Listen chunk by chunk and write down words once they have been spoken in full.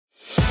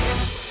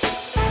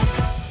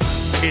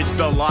It's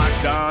the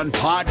Locked On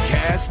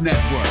Podcast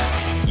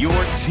Network, your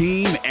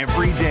team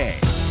every day.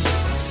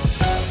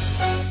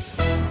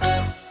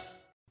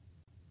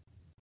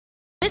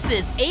 This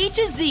is A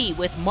to Z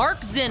with Mark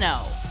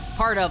Zinno,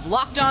 part of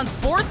Locked On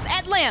Sports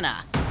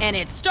Atlanta, and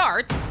it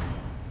starts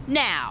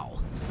now.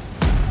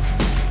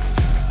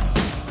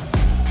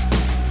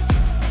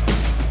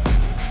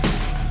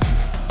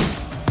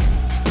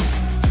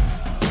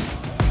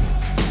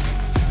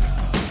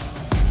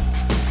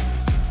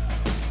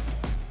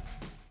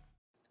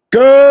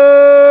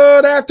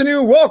 Good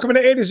afternoon. Welcome to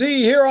A to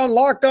Z here on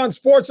Locked On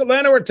Sports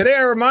Atlanta, where today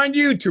I remind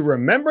you to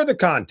remember the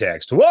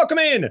context. Welcome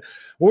in.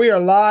 We are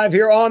live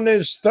here on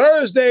this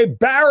Thursday,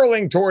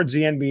 barreling towards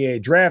the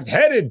NBA draft,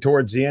 headed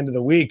towards the end of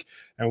the week,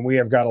 and we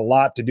have got a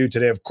lot to do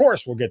today. Of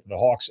course, we'll get to the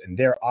Hawks and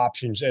their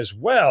options as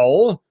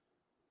well.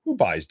 Who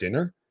buys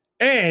dinner?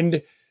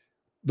 And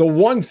the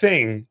one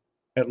thing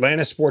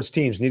Atlanta sports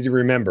teams need to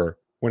remember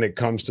when it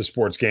comes to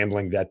sports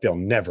gambling that they'll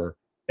never,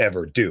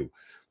 ever do.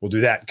 We'll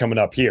do that coming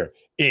up here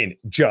in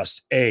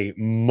just a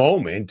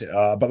moment.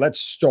 But let's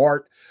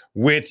start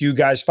with you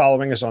guys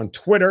following us on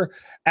Twitter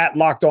at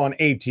Locked On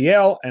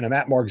ATL. And I'm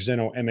at Mark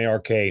Zinno,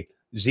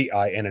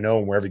 MarkZinno.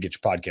 And wherever you get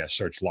your podcast,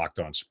 search Locked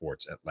On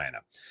Sports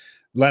Atlanta.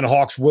 Atlanta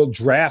Hawks will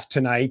draft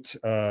tonight,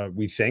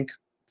 we think,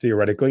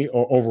 theoretically,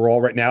 or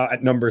overall right now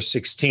at number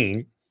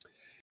 16.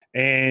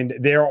 And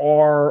there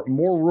are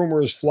more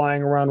rumors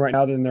flying around right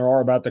now than there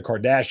are about the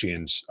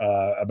Kardashians,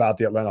 about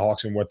the Atlanta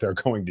Hawks and what they're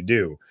going to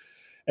do.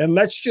 And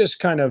let's just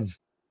kind of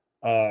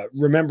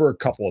remember a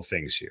couple of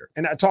things here.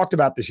 And I talked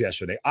about this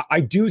yesterday. I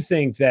do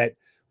think that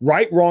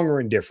right, wrong, or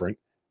indifferent,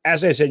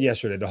 as I said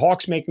yesterday, the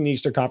Hawks making the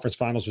Eastern Conference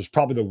Finals was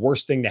probably the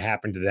worst thing to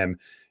happen to them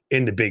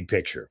in the big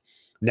picture.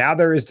 Now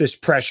there is this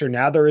pressure.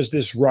 Now there is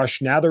this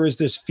rush. Now there is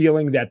this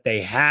feeling that they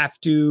have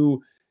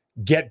to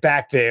get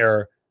back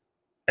there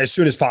as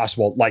soon as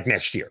possible, like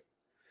next year.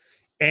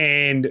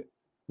 And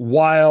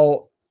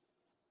while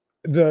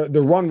the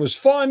run was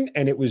fun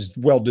and it was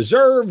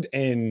well-deserved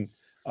and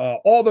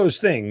all those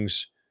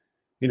things,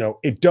 you know,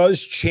 it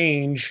does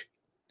change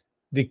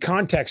the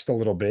context a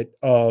little bit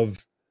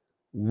of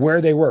where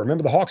they were.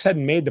 Remember, the Hawks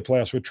hadn't made the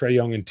playoffs with Trae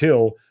Young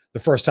until the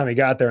first time he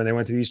got there and they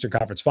went to the Eastern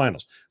Conference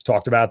Finals.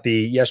 Talked about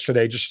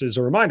yesterday, just as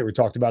a reminder, we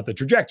talked about the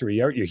trajectory.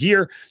 You're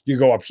here, you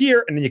go up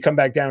here, and then you come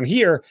back down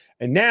here.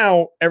 And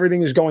now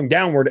everything is going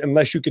downward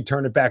unless you could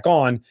turn it back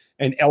on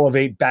and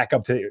elevate back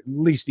up to at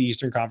least the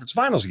Eastern Conference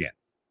Finals again.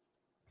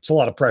 It's a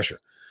lot of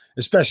pressure,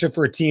 especially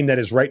for a team that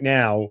is right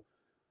now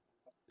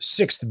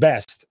sixth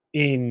best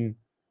in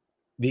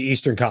the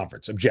Eastern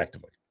Conference,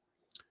 objectively.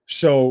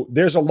 So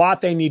there's a lot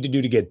they need to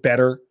do to get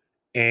better,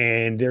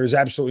 and there's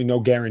absolutely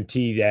no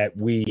guarantee that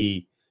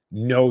we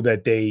know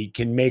that they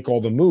can make all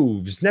the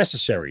moves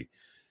necessary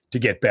to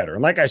get better.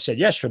 And like I said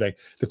yesterday,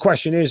 the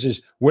question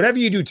is whatever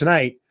you do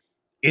tonight,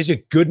 is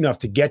it good enough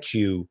to get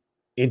you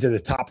into the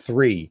top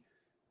three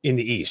in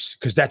the East?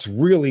 Because that's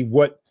really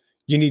what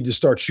you need to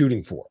start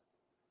shooting for.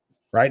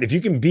 Right? If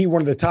you can be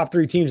one of the top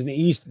three teams in the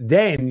East,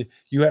 then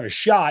you have a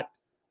shot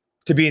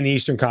to be in the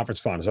Eastern Conference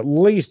Finals, at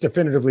least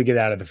definitively get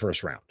out of the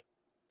first round.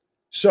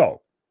 So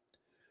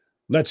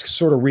let's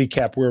sort of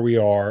recap where we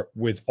are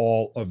with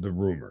all of the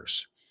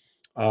rumors.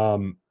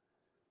 I'll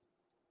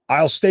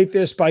state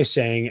this by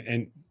saying,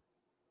 and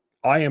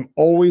I am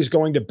always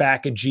going to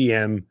back a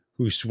GM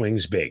who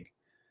swings big.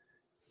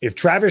 If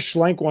Travis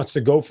Schlenk wants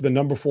to go for the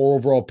number 4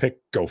 overall pick,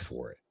 go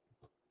for it.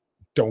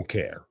 Don't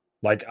care.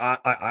 Like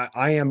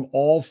I am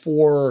all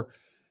for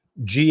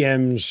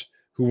GMs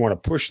who want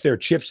to push their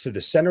chips to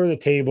the center of the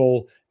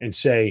table and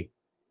say,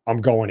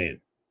 I'm going in.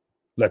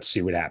 Let's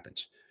see what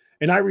happens.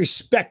 And I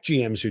respect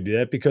GMs who do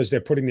that because they're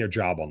putting their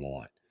job on the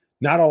line.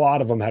 Not a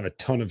lot of them have a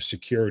ton of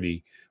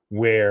security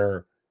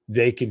where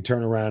they can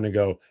turn around and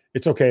go,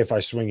 it's okay if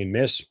I swing and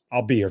miss.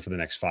 I'll be here for the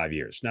next 5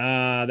 years.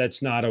 Nah,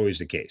 that's not always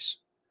the case.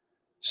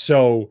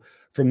 So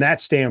from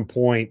that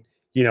standpoint,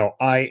 you know,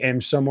 I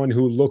am someone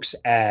who looks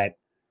at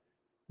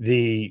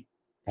the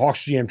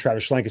Hawks GM,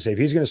 Travis Schlenk, and say, if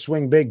he's going to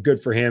swing big,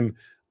 good for him.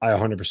 I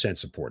 100%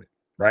 support it,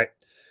 right?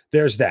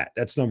 There's that.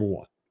 That's number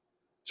one.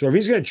 So if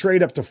he's going to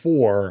trade up to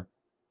 4,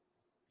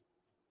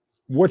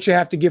 what you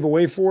have to give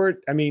away for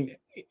it? I mean,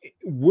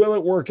 will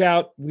it work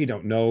out? We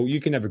don't know. You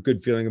can have a good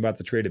feeling about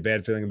the trade, a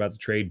bad feeling about the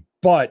trade.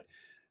 But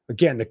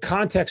again, the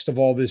context of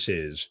all this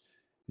is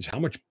how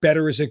much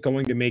better is it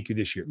going to make you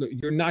this year? Look,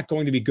 you're not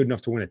going to be good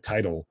enough to win a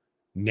title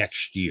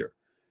next year.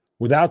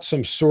 Without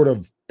some sort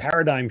of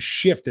paradigm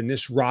shift in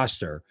this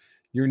roster,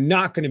 you're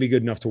not going to be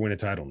good enough to win a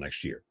title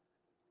next year.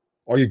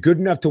 Are you good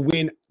enough to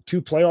win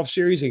 2 playoff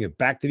series and get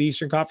back to the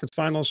Eastern Conference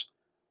Finals?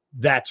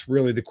 That's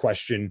really the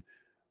question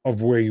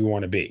of where you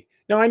want to be.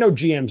 Now, I know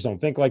GMs don't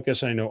think like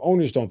this. And I know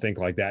owners don't think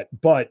like that.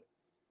 But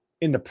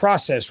in the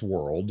process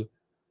world,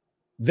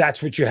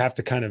 that's what you have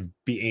to kind of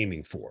be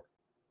aiming for,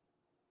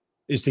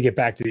 is to get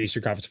back to the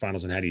Eastern Conference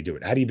Finals. And how do you do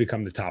it? How do you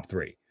become the top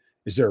 3?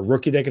 Is there a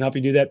rookie that can help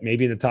you do that?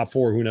 Maybe in the top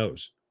 4, who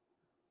knows?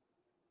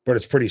 But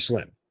it's pretty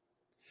slim.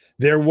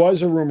 There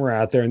was a rumor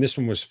out there, and this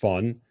one was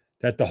fun,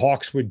 that the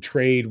Hawks would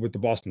trade with the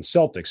Boston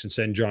Celtics and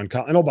send John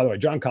Collins. And oh, by the way,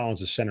 John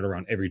Collins is centered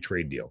around every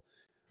trade deal.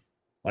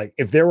 Like,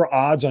 if there were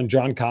odds on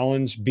John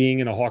Collins being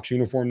in a Hawks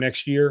uniform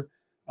next year,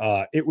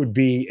 it would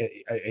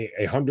be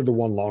a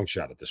 100-1 long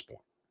shot at this point.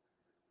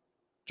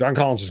 John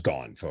Collins is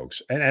gone,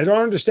 folks. And I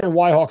don't understand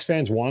why Hawks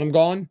fans want him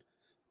gone.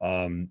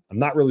 I'm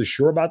not really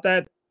sure about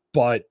that.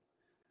 But,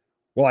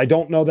 well, I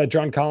don't know that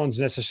John Collins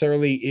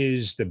necessarily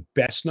is the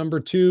best number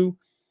 2.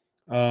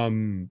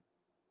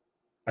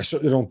 I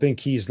certainly don't think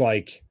he's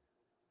like,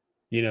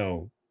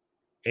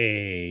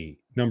 a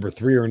number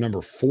 3 or a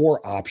number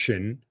 4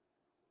 option.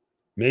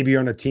 Maybe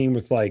on a team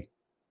with like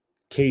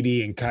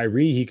KD and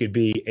Kyrie, he could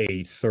be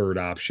a 3rd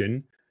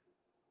option.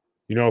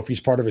 If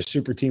he's part of a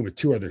super team with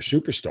 2 other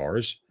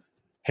superstars,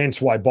 hence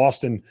why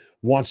Boston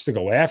wants to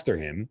go after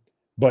him.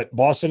 But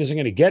Boston isn't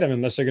going to get him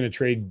unless they're going to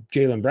trade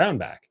Jaylen Brown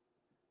back.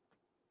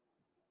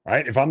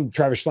 Right? If I'm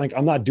Travis Schlenk,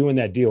 I'm not doing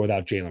that deal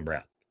without Jaylen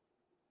Brown.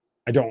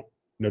 I don't.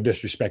 No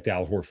disrespect to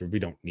Al Horford. We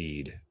don't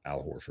need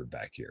Al Horford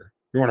back here.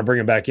 You want to bring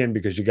him back in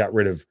because you got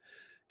rid of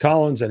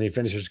Collins and he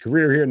finished his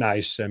career here.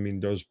 Nice. I mean,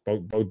 those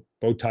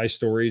bow tie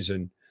stories are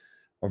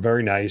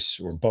very nice.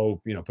 Or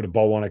put a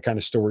bow on it kind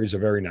of stories are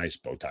very nice.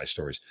 Bow tie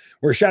stories.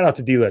 Or shout out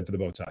to D-Led for the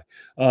bow tie.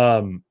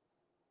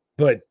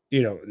 But,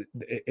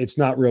 it's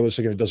not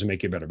realistic and it doesn't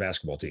make you a better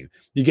basketball team.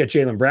 You get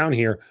Jaylen Brown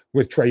here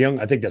with Trae Young.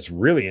 I think that's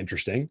really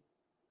interesting.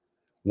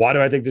 Why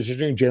do I think this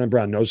is interesting? Jaylen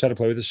Brown knows how to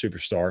play with a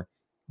superstar.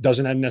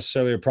 Doesn't have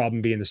necessarily a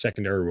problem being the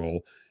secondary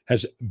role.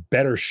 Has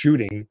better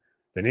shooting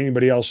than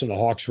anybody else in the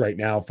Hawks right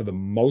now for the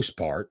most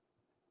part.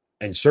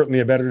 And certainly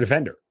a better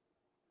defender.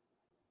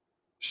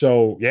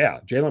 So, yeah,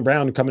 Jaylen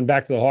Brown coming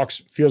back to the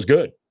Hawks feels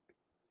good.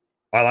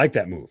 I like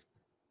that move.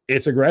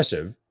 It's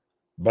aggressive,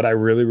 but I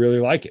really, really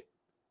like it.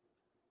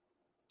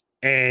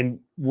 And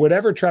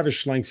whatever Travis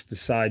Schlenk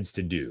decides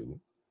to do,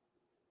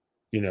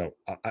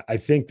 I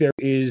think there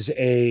is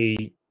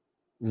a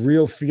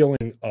real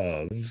feeling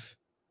of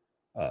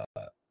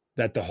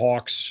that the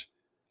Hawks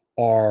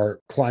are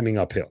climbing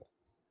uphill.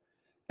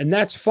 And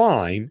that's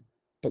fine.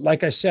 But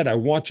like I said, I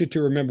want you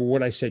to remember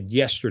what I said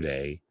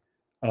yesterday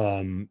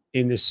in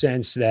the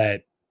sense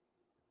that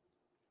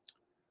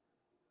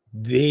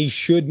they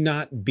should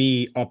not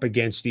be up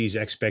against these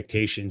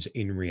expectations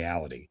in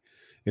reality.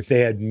 If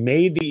they had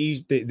made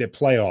the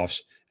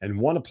playoffs and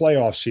won a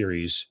playoff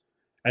series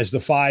as the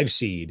 5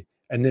 seed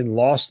and then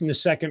lost in the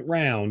second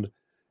round,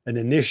 and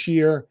then this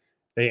year,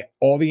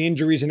 all the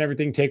injuries and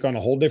everything take on a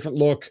whole different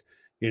look.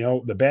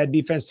 The bad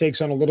defense takes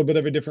on a little bit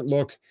of a different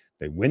look.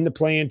 They win the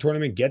play-in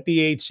tournament, get the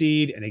 8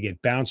 seed, and they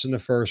get bounced in the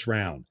first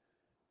round.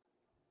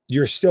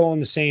 You're still on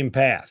the same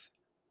path.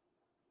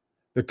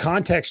 The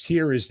context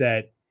here is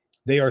that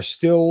they are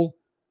still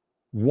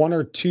 1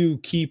 or 2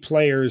 key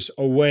players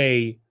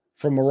away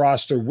from a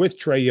roster with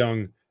Trae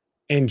Young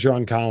and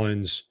John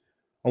Collins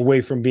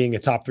away from being a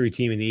top 3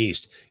 team in the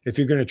East. If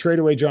you're going to trade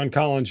away John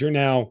Collins, you're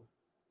now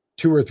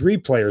 2 or 3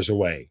 players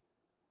away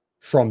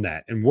from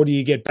that. And what do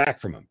you get back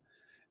from him?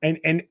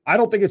 And I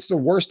don't think it's the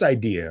worst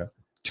idea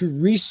to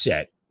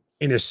reset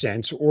in a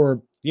sense,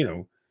 or,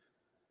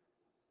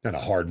 not a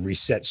hard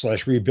reset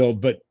 / rebuild,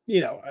 but,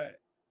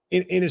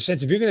 in a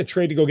sense, if you're going to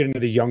trade to go get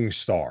another young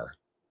star,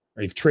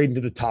 or you've traded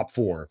to the top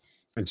 4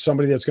 and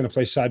somebody that's going to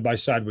play side by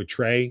side with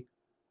Trae,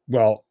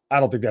 well, I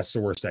don't think that's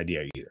the worst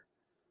idea either.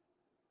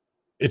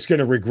 It's going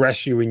to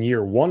regress you in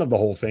year 1 of the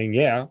whole thing,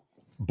 yeah,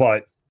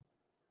 but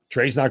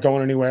Trae's not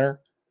going anywhere.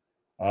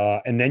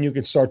 And then you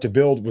can start to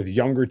build with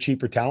younger,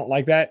 cheaper talent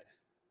like that,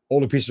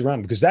 older pieces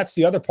around, because that's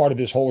the other part of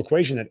this whole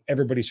equation that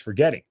everybody's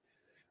forgetting.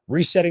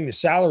 Resetting the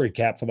salary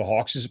cap for the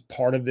Hawks is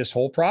part of this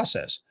whole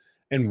process.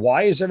 And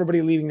why is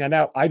everybody leaving that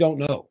out? I don't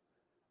know.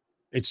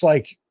 It's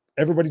like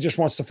everybody just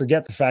wants to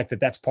forget the fact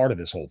that that's part of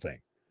this whole thing.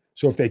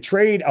 So if they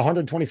trade a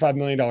 $125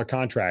 million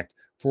contract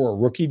for a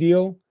rookie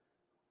deal,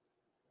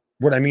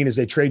 what I mean is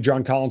they trade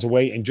John Collins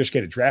away and just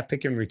get a draft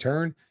pick in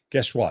return,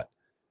 guess what?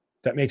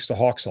 That makes the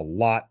Hawks a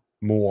lot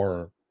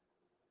more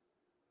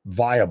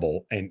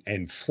viable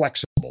and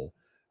flexible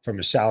from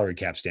a salary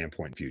cap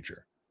standpoint in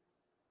future.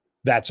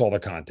 That's all the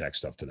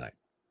context of tonight.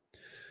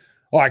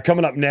 All right,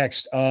 coming up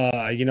next,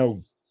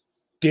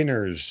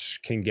 dinners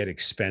can get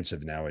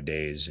expensive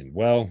nowadays. And,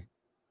 well,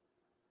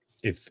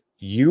 if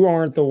you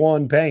aren't the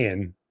one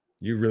paying,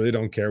 you really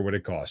don't care what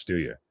it costs, do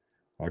you?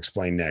 I'll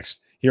explain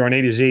next here on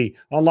A to Z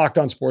on Locked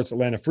On Sports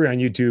Atlanta, free on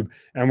YouTube,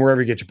 and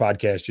wherever you get your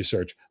podcast, you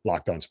search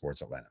Locked On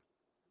Sports Atlanta.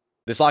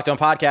 This Locked On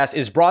podcast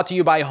is brought to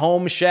you by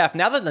Home Chef.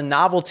 Now that the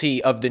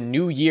novelty of the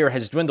new year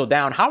has dwindled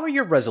down, how are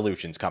your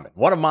resolutions coming?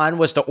 One of mine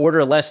was to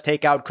order less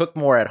takeout, cook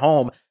more at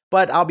home,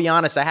 but I'll be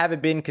honest, I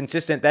haven't been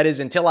consistent. That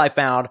is until I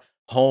found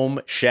Home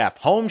Chef.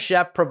 Home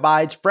Chef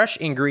provides fresh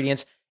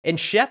ingredients and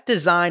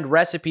chef-designed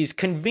recipes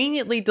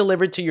conveniently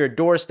delivered to your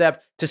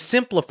doorstep to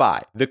simplify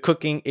the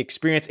cooking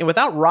experience and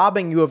without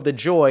robbing you of the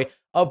joy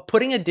of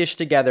putting a dish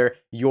together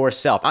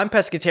yourself. I'm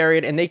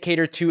pescatarian and they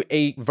cater to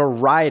a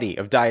variety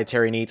of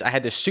dietary needs. I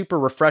had this super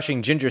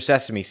refreshing ginger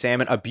sesame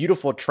salmon, a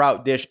beautiful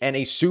trout dish, and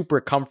a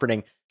super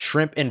comforting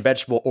shrimp and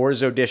vegetable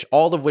orzo dish,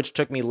 all of which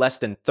took me less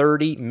than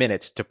 30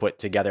 minutes to put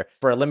together.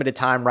 For a limited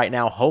time right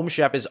now, Home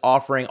Chef is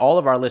offering all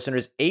of our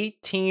listeners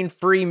 18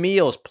 free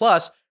meals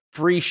plus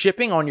free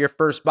shipping on your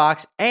first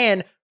box,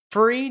 and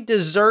free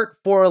dessert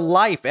for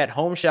life at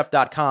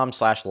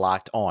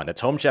homechef.com/locked on.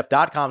 That's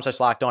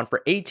homechef.com/locked on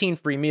for 18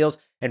 free meals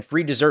and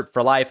free dessert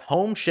for life.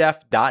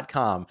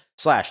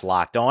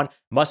 Homechef.com/locked on.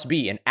 Must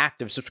be an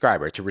active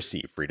subscriber to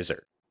receive free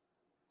dessert.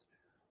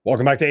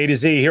 Welcome back to A to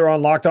Z here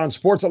on Locked On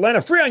Sports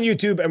Atlanta, free on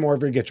YouTube and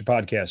wherever you get your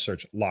podcast.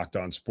 Search Locked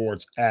On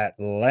Sports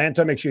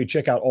Atlanta. Make sure you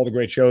check out all the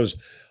great shows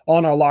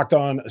on our Locked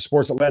On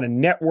Sports Atlanta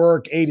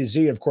network. A to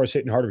Z, of course,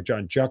 hitting hard with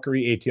John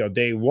Juckery, ATL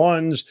Day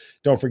Ones.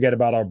 Don't forget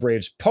about our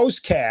Braves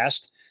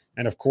postcast,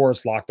 and of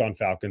course, Locked On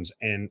Falcons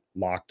and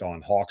Locked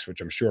On Hawks,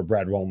 which I'm sure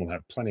Brad Rowland will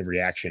have plenty of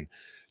reaction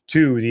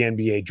to the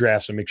NBA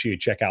draft. So make sure you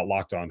check out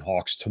Locked On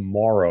Hawks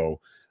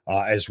tomorrow,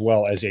 as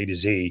well as A to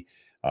Z.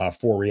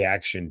 For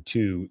reaction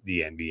to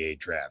the NBA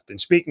draft.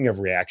 And speaking of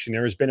reaction,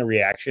 there has been a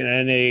reaction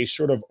and a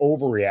sort of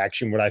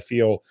overreaction, what I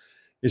feel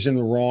is in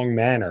the wrong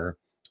manner,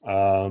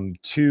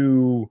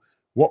 to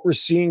what we're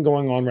seeing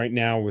going on right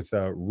now with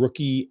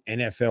rookie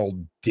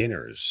NFL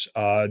dinners.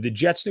 The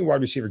Jets' new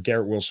wide receiver,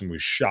 Garrett Wilson,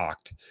 was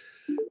shocked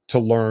to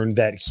learn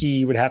that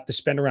he would have to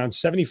spend around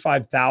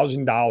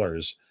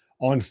 $75,000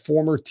 on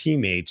former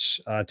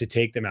teammates to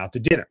take them out to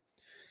dinner.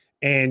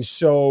 And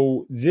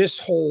so this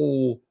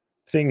whole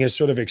thing has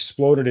sort of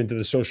exploded into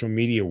the social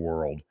media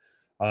world.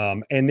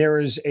 And there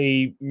is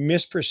a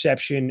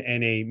misperception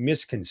and a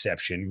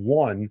misconception,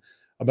 one,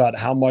 about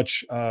how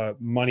much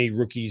money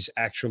rookies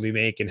actually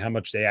make and how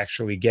much they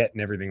actually get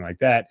and everything like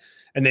that.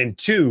 And then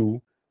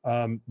two,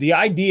 the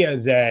idea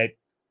that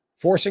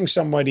forcing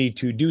somebody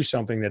to do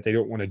something that they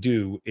don't want to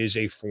do is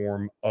a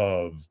form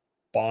of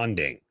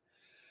bonding.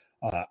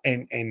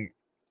 And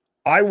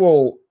I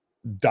will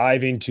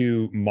dive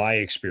into my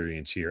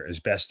experience here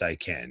as best I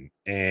can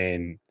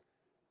and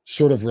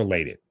sort of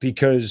related,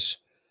 because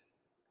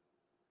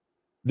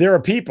there are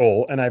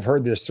people, and I've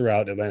heard this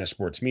throughout Atlanta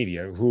sports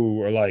media,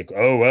 who are like,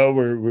 oh, well,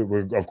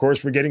 we're of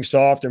course we're getting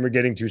soft and we're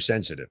getting too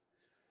sensitive.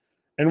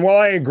 And while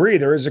I agree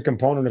there is a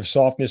component of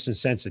softness and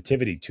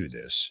sensitivity to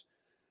this,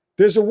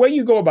 there's a way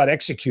you go about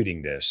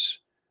executing this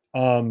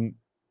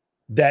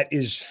that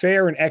is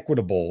fair and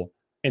equitable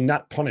and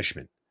not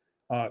punishment.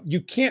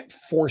 You can't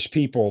force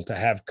people to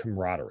have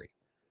camaraderie.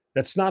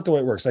 That's not the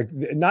way it works. Like,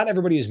 not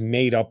everybody is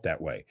made up that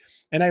way.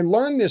 And I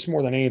learned this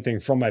more than anything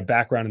from my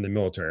background in the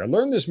military. I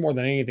learned this more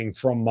than anything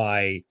from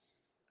my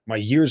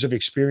years of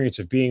experience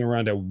of being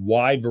around a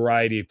wide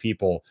variety of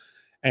people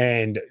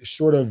and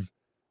sort of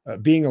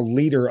being a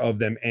leader of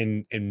them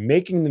and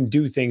making them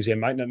do things they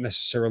might not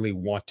necessarily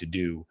want to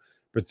do,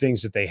 but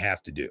things that they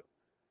have to do.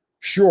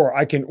 Sure,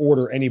 I can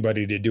order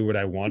anybody to do what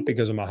I want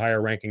because I'm a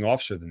higher ranking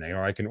officer than they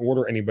are. I can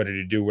order anybody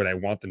to do what I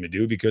want them to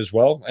do because,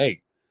 well,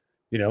 hey,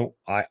 you know,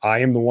 I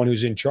am the one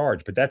who's in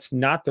charge, but that's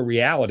not the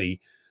reality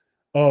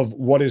of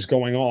what is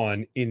going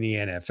on in the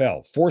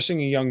NFL.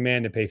 Forcing a young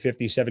man to pay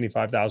 $50,000,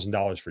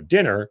 $75,000 for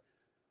dinner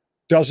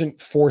doesn't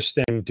force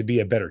them to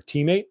be a better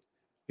teammate.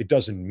 It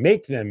doesn't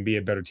make them be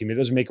a better teammate. It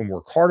doesn't make them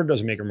work harder. It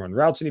doesn't make them run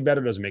routes any better.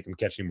 It doesn't make them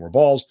catch any more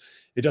balls.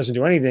 It doesn't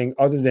do anything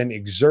other than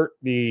exert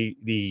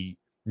the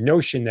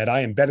notion that I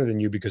am better than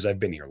you because I've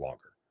been here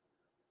longer.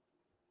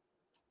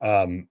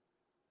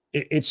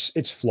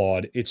 It's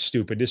flawed. It's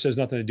stupid. This has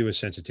nothing to do with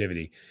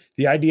sensitivity.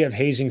 The idea of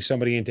hazing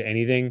somebody into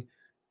anything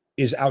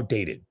is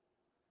outdated.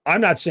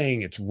 I'm not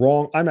saying it's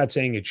wrong. I'm not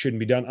saying it shouldn't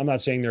be done. I'm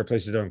not saying there are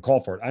places that don't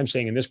call for it. I'm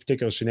saying in this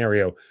particular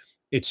scenario,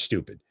 it's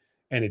stupid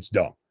and it's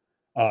dumb.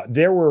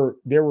 There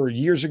were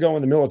years ago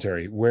in the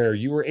military where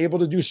you were able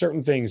to do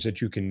certain things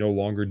that you can no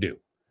longer do.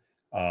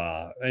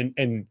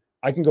 And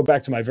I can go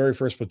back to my very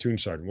first platoon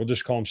sergeant. We'll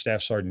just call him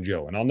Staff Sergeant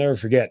Joe. And I'll never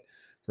forget,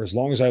 for as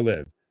long as I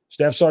live,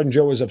 Staff Sergeant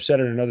Joe was upset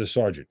at another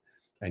sergeant.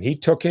 And he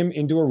took him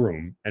into a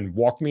room and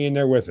walked me in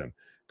there with him,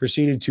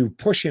 proceeded to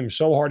push him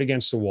so hard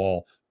against the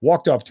wall,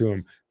 walked up to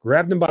him,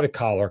 grabbed him by the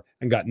collar,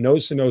 and got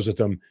nose to nose with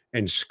him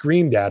and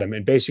screamed at him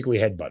and basically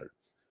headbutted.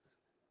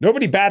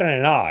 Nobody batted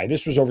an eye.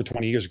 This was over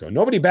 20 years ago.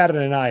 Nobody batted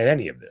an eye at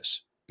any of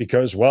this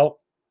because, well,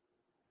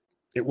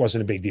 it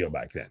wasn't a big deal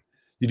back then.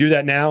 You do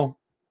that now,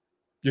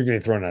 you're going to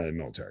get thrown out of the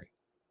military.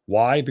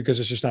 Why? Because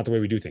it's just not the way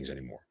we do things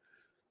anymore.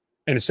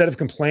 And instead of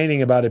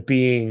complaining about it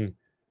being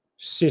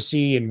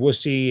sissy and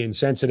wussy and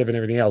sensitive and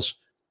everything else,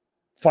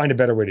 find a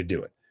better way to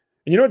do it.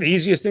 And you know what the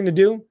easiest thing to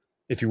do?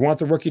 If you want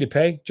the rookie to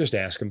pay, just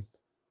ask him.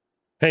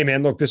 Hey,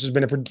 man, look, this has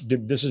been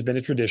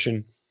a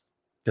tradition.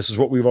 This is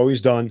what we've always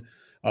done.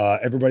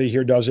 Everybody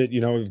here does it. You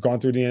know, we've gone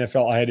through the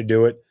NFL. I had to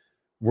do it.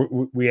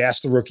 We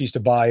asked the rookies to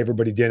buy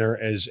everybody dinner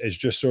as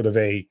just sort of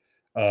a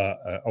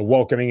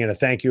welcoming and a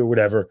thank you or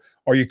whatever.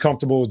 Are you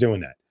comfortable with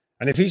doing that?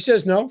 And if he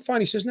says no,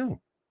 fine, he says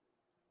no.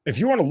 If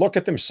you want to look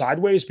at them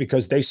sideways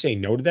because they say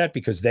no to that,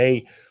 because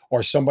they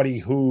are somebody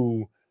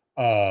who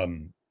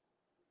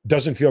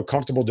doesn't feel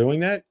comfortable doing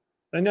that,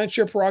 then that's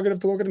your prerogative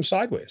to look at them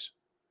sideways.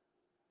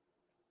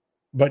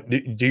 But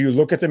do you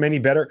look at them any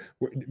better?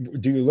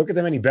 Do you look at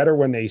them any better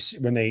when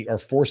they are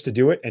forced to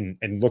do it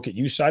and look at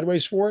you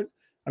sideways for it?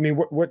 I mean,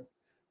 what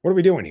are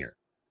we doing here?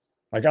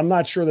 Like, I'm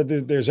not sure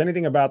that there's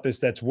anything about this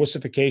that's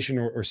wussification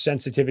or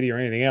sensitivity or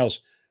anything else.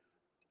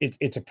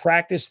 It's a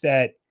practice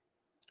that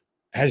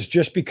has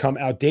just become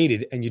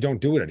outdated and you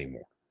don't do it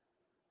anymore.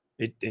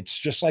 It's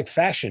just like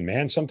fashion,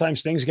 man.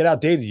 Sometimes things get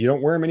outdated. You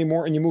don't wear them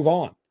anymore and you move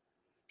on.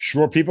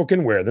 Sure, people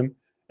can wear them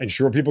and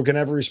sure, people can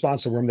have a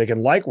response to wear them. They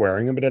can like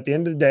wearing them, but at the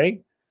end of the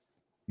day,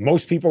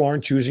 most people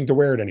aren't choosing to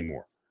wear it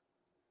anymore.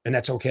 And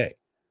that's okay.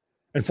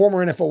 And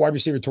former NFL wide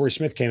receiver Torrey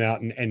Smith came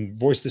out and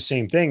voiced the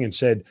same thing and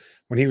said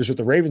when he was with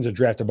the Ravens and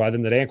drafted by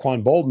them that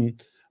Anquan Bolden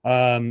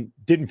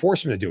didn't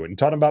force him to do it and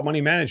taught him about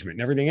money management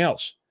and everything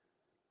else.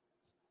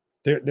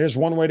 There's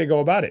one way to go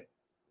about it.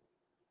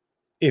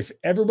 If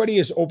everybody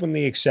is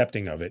openly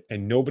accepting of it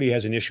and nobody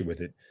has an issue with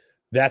it,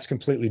 that's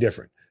completely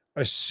different.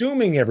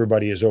 Assuming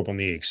everybody is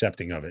openly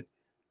accepting of it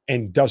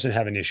and doesn't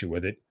have an issue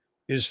with it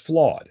is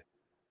flawed.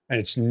 And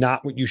it's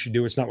not what you should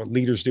do. It's not what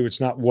leaders do. It's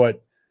not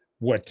what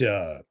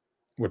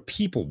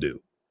people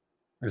do.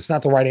 And it's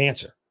not the right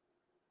answer.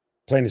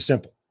 Plain and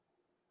simple.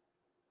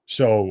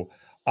 So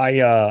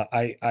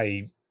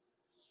I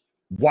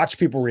watch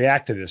people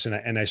react to this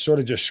and I sort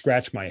of just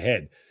scratch my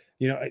head.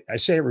 You know, I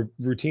say it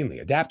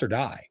routinely, adapt or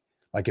die.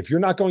 Like if you're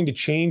not going to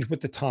change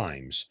with the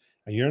times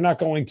and you're not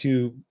going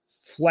to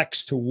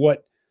flex to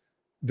what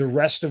the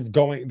rest of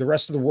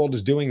the world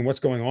is doing and what's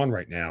going on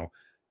right now,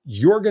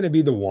 you're going to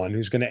be the one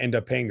who's going to end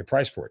up paying the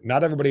price for it,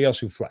 not everybody else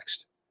who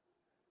flexed.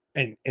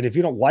 And if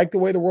you don't like the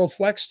way the world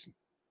flexed,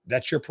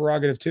 that's your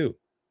prerogative too.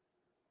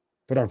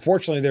 But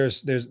unfortunately,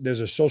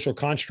 there's a social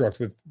construct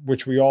with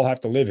which we all have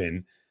to live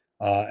in.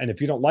 And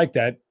if you don't like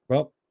that,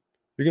 well,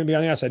 you're going to be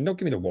on the outside. Don't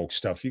give me the woke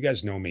stuff. You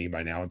guys know me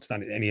by now. It's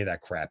not any of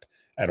that crap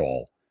at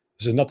all.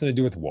 This has nothing to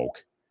do with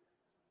woke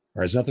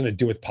or has nothing to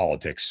do with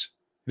politics.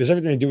 It has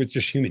everything to do with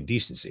just human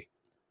decency.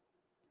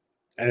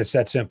 And it's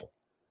that simple.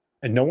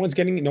 And no one's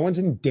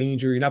in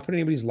danger. You're not putting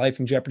anybody's life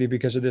in jeopardy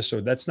because of this.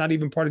 So that's not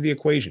even part of the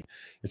equation.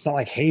 It's not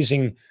like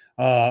hazing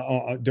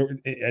at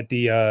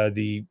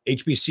the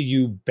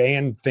HBCU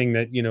band thing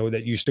that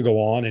used to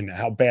go on and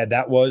how bad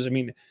that was. I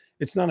mean,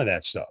 it's none of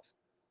that stuff.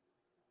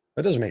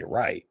 That doesn't make it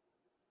right.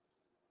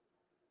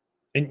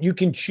 And you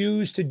can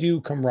choose to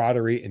do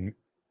camaraderie in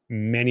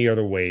many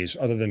other ways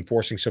other than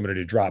forcing somebody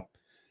to drop,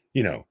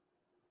 a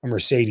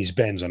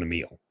Mercedes-Benz on a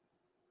meal.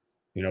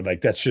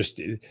 That's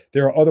just,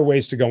 there are other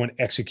ways to go and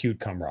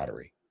execute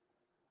camaraderie.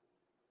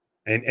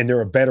 And there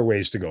are better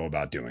ways to go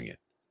about doing it.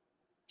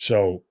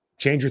 So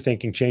change your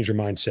thinking, change your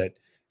mindset,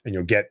 and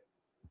you'll get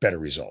better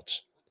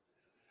results.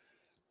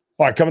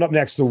 All right, coming up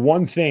next, the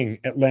one thing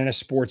Atlanta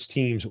sports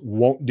teams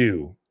won't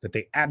do that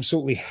they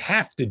absolutely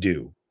have to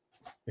do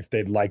if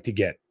they'd like to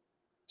get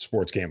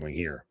sports gambling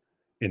here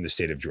in the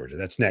state of Georgia.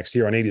 That's next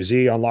here on A to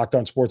Z on Locked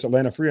On Sports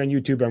Atlanta, free on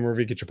YouTube and wherever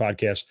you get your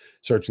podcasts.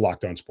 Search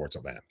Locked On Sports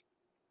Atlanta.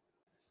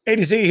 A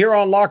to Z here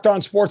on Locked On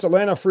Sports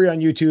Atlanta, free on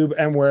YouTube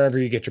and wherever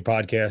you get your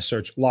podcasts.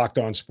 Search Locked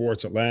On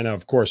Sports Atlanta.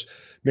 Of course,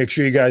 make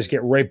sure you guys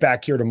get right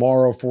back here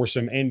tomorrow for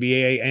some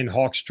NBA and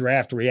Hawks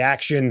draft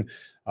reaction.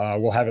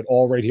 We'll have it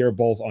all right here,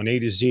 both on A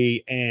to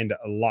Z and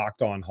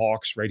Locked On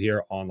Hawks, right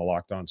here on the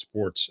Locked On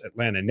Sports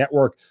Atlanta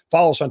Network.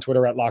 Follow us on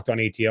Twitter at Locked On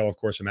ATL. Of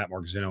course, I'm at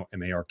Mark Zinno,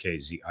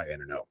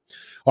 MarkZinno. All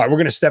right, we're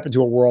going to step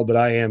into a world that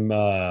I am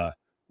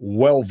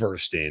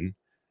well-versed in,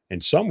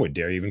 and some would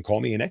dare even call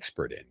me an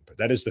expert in, but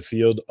that is the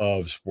field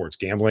of sports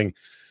gambling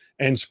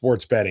and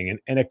sports betting.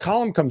 And a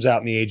column comes out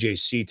in the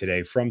AJC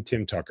today from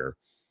Tim Tucker,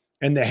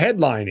 and the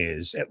headline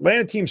is,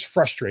 Atlanta teams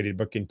frustrated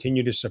but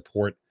continue to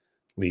support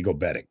legal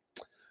betting.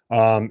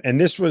 And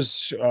this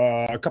was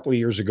a couple of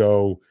years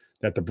ago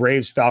that the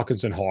Braves,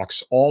 Falcons, and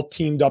Hawks all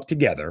teamed up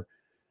together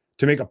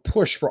to make a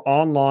push for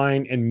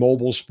online and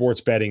mobile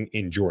sports betting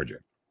in Georgia.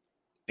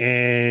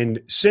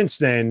 And since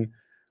then,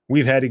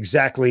 we've had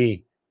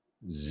exactly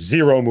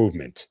zero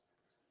movement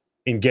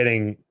in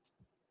getting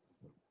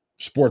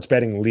sports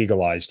betting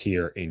legalized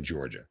here in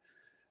Georgia.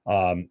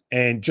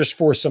 And just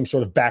for some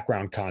sort of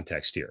background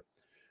context here,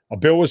 a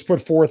bill was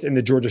put forth in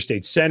the Georgia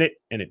State Senate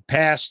and it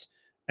passed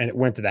and it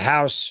went to the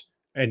House.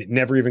 And it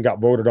never even got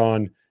voted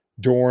on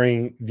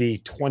during the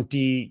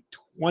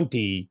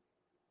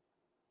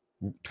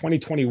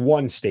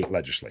 2021 state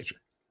legislature.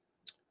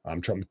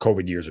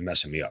 COVID years are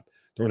messing me up.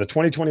 During the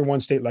 2021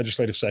 state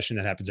legislative session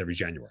that happens every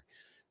January.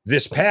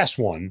 This past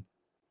one,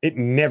 it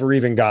never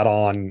even got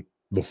on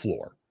the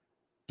floor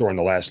during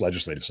the last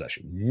legislative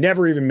session.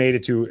 Never even made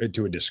it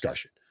to a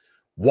discussion.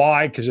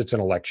 Why? Because it's an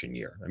election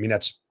year. I mean,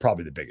 that's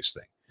probably the biggest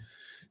thing.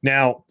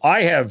 Now,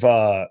 I have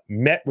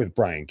met with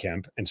Brian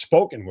Kemp and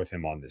spoken with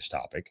him on this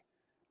topic,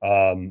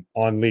 on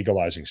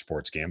legalizing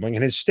sports gambling.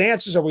 And his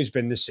stance has always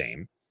been the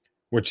same,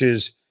 which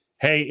is,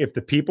 hey, if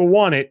the people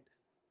want it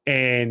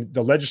and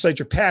the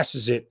legislature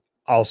passes it,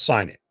 I'll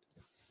sign it.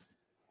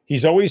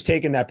 He's always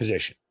taken that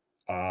position.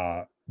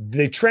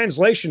 The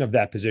translation of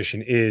that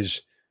position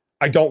is,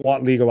 I don't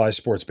want legalized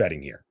sports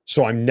betting here,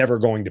 so I'm never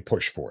going to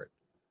push for it.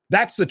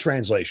 That's the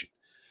translation.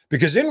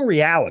 Because in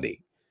reality,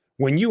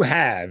 when you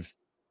have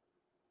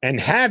and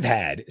have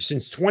had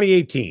since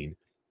 2018,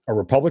 a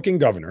Republican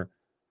governor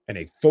and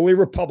a fully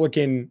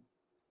Republican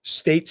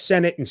state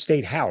Senate and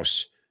state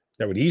House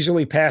that would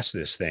easily pass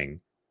this thing,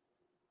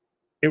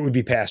 it would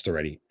be passed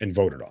already and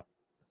voted on.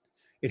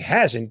 It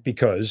hasn't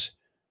because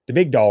the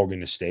big dog in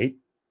the state,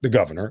 the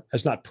governor,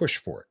 has not pushed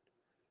for it.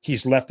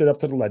 He's left it up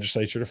to the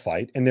legislature to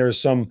fight. And there's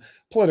some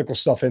political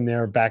stuff in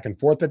there back and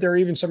forth, but there are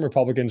even some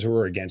Republicans who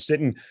are against it.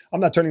 And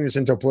I'm not turning this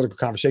into a political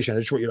conversation. I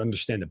just want you to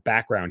understand the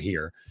background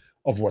here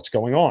of what's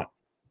going on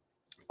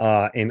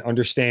and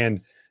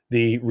understand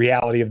the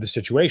reality of the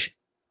situation.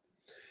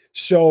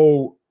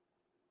 So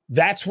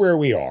that's where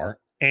we are.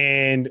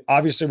 And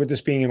obviously with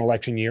this being an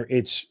election year,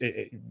 it's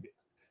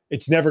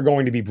never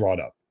going to be brought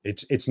up.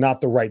 It's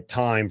not the right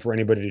time for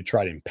anybody to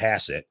try to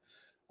pass it.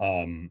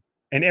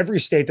 And every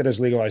state that has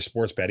legalized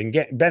sports betting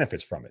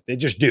benefits from it. They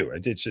just do.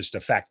 It's just a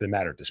fact of the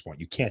matter at this point.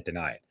 You can't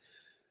deny it.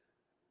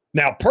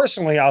 Now,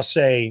 personally, I'll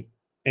say,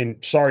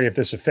 and sorry if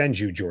this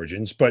offends you,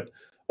 Georgians, but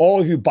all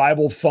of you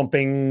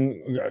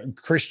Bible-thumping,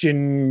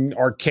 Christian,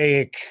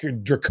 archaic,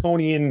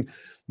 draconian,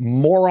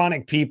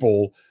 moronic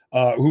people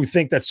who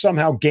think that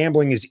somehow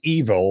gambling is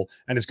evil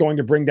and it's going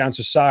to bring down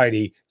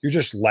society, you're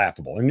just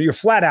laughable. And you're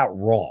flat out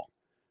wrong.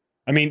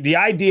 I mean, the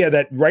idea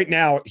that right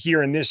now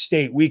here in this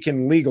state, we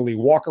can legally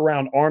walk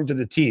around armed to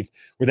the teeth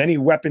with any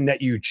weapon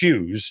that you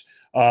choose.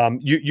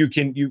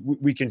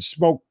 We can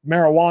smoke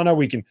marijuana,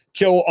 we can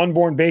kill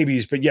unborn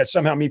babies, but yet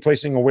somehow me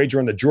placing a wager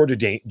on the Georgia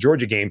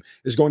game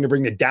is going to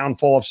bring the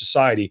downfall of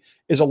society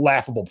is a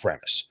laughable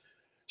premise.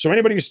 So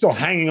anybody who's still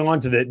hanging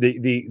on to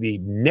the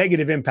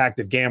negative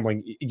impact of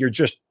gambling, you're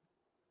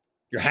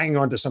hanging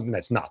on to something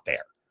that's not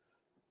there.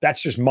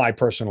 That's just my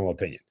personal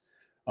opinion.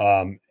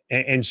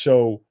 And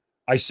so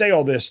I say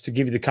all this to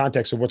give you the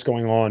context of what's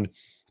going on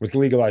with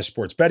legalized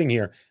sports betting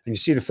here, and you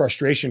see the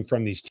frustration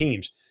from these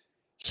teams.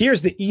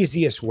 Here's the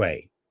easiest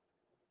way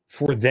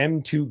for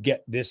them to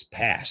get this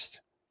passed,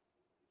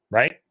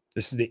 right?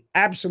 This is the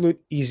absolute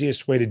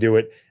easiest way to do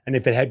it. And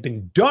if it had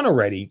been done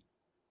already,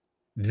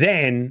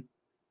 then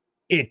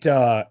it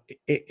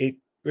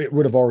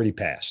would have already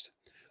passed.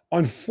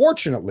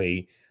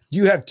 Unfortunately,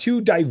 you have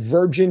two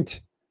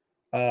divergent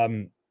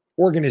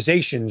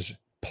organizations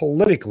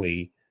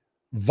politically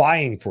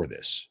vying for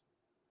this,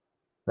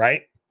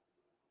 right?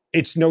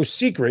 It's no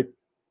secret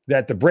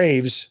that the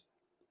Braves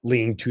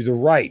lean to the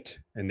right,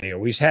 and they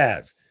always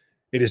have.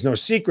 It is no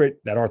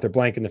secret that Arthur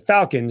Blank and the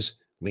Falcons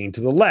lean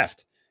to the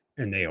left,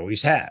 and they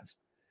always have.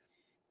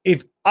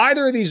 If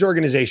either of these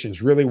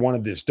organizations really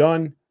wanted this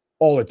done,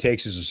 all it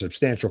takes is a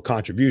substantial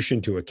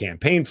contribution to a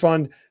campaign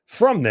fund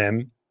from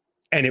them,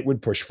 and it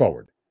would push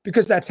forward,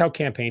 because that's how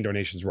campaign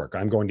donations work.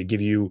 I'm going to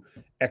give you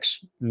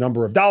X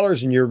number of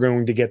dollars, and you're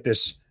going to get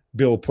this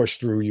bill pushed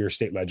through your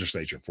state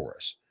legislature for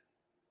us.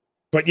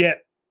 But yet,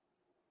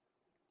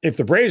 if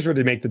the Braves were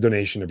to make the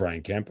donation to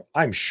Brian Kemp,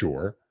 I'm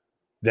sure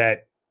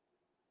that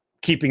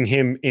keeping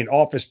him in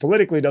office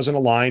politically doesn't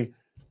align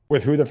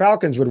with who the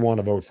Falcons would want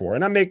to vote for.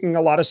 And I'm making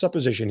a lot of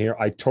supposition here.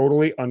 I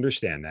totally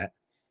understand that.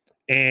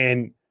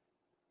 And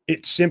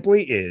it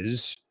simply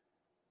is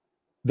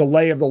the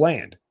lay of the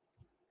land.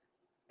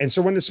 And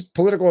so when this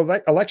political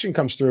election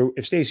comes through,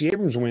 if Stacey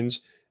Abrams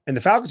wins and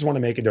the Falcons want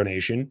to make a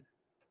donation,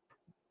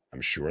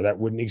 I'm sure that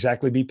wouldn't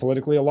exactly be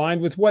politically aligned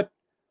with what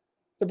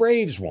the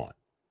Braves want.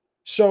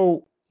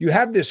 So you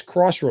have this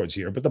crossroads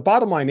here, but the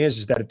bottom line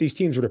is that if these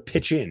teams were to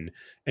pitch in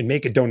and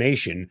make a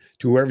donation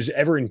to whoever's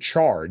ever in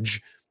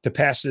charge to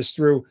pass this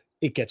through,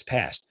 it gets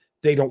passed.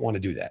 They don't want to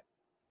do that.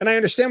 And I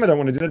understand why they don't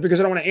want to do that, because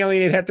they don't want to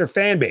alienate half their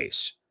fan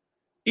base.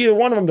 Either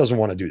one of them doesn't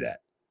want to do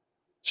that.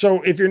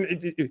 So if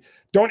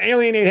don't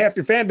alienate half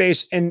your fan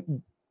base,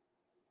 and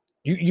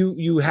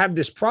you have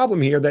this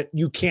problem here that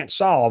you can't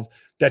solve,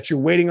 that you're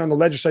waiting on the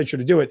legislature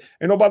to do it.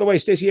 And oh, by the way,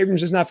 Stacey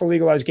Abrams is not for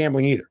legalized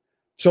gambling either.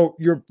 So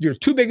your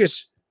two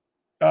biggest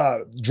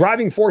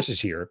driving forces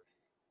here,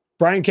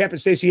 Brian Kemp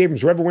and Stacey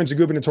Abrams, whoever wins the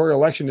gubernatorial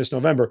election this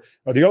November,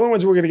 are the only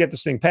ones who are going to get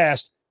this thing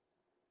passed.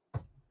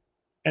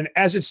 And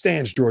as it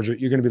stands, Georgia,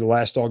 you're going to be the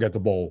last dog at the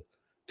bowl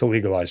to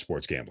legalize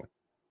sports gambling.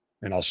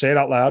 And I'll say it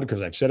out loud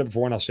because I've said it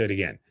before and I'll say it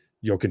again.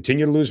 You'll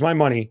continue to lose my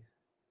money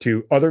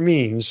to other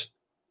means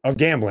of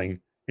gambling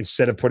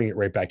instead of putting it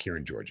right back here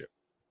in Georgia.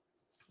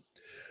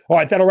 All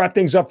right, that'll wrap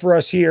things up for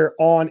us here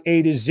on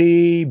A to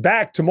Z.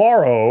 Back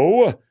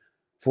tomorrow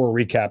for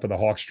a recap of the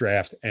Hawks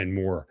draft and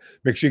more.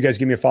 Make sure you guys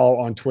give me a follow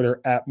on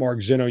Twitter at Mark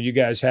Zinno. You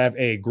guys have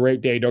a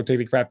great day. Don't take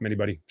the crap from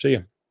anybody. See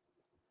you.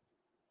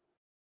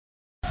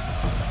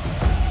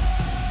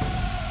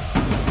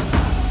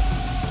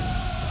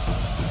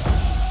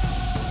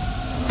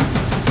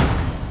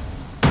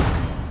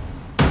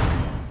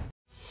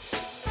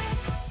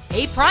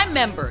 Hey, Prime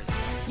members,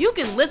 you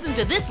can listen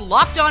to this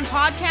Locked On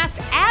podcast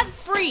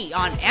ad-free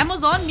on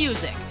Amazon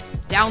Music.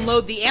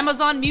 Download the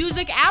Amazon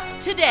Music app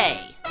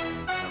today.